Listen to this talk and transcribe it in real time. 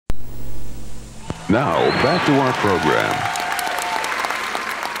Now, back to our program.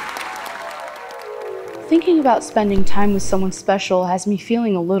 Thinking about spending time with someone special has me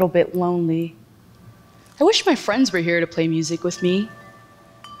feeling a little bit lonely. I wish my friends were here to play music with me.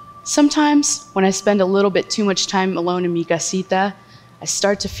 Sometimes, when I spend a little bit too much time alone in mi casita, I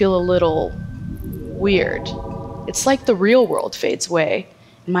start to feel a little weird. It's like the real world fades away,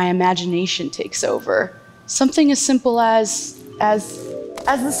 and my imagination takes over. Something as simple as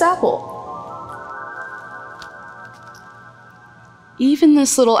this apple. Even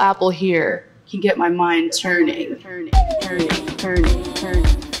this little apple here can get my mind turning.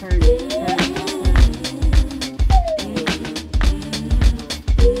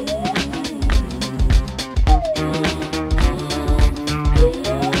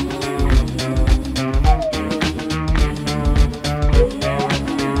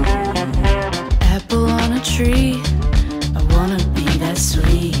 Apple on a tree, I wanna be that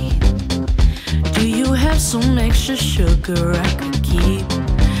sweet. Do you have some extra sugar I could keep?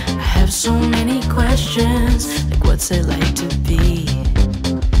 I have so many questions, like what's it like to be?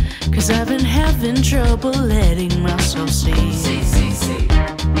 Cause I've been having trouble letting myself see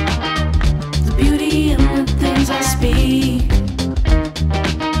the beauty in the things I speak,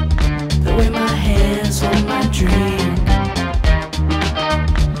 the way my hands hold my drink,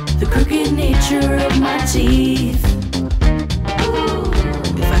 the crooked nature of my teeth. Ooh,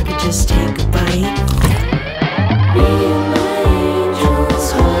 if I could just take a bite. Me and my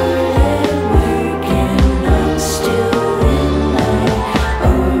angels hard at work, and I'm still in my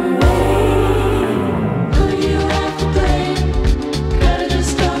own way. Who do you have to blame? Gotta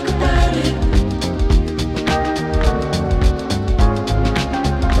just talk about it.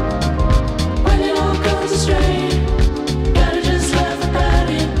 When it all goes astray, gotta just laugh about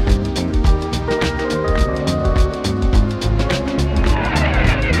it.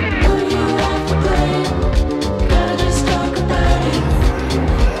 Who do you have to blame? Gotta just talk about it.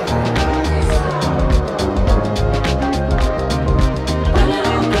 When it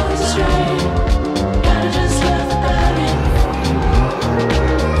all goes astray, gotta just laugh about it.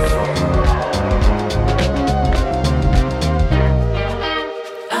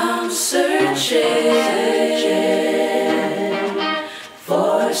 I'm searching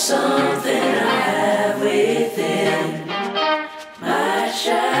for something I have within. My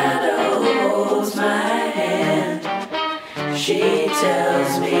shadow holds my hand. She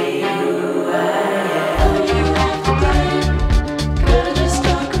tells me who I am. Who do you have to blame? Gotta just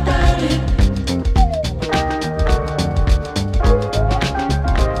talk about it.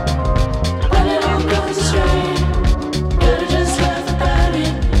 When it all goes astray, gotta just laugh about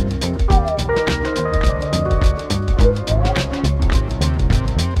it.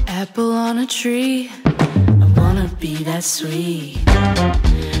 Apple on a tree, I wanna be that sweet.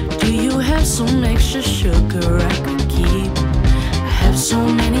 Do you have some extra sugar I could keep? I have so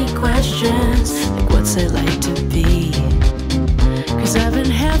many questions, like what's it like to be? Cause I've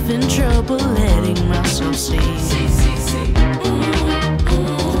been having trouble letting myself see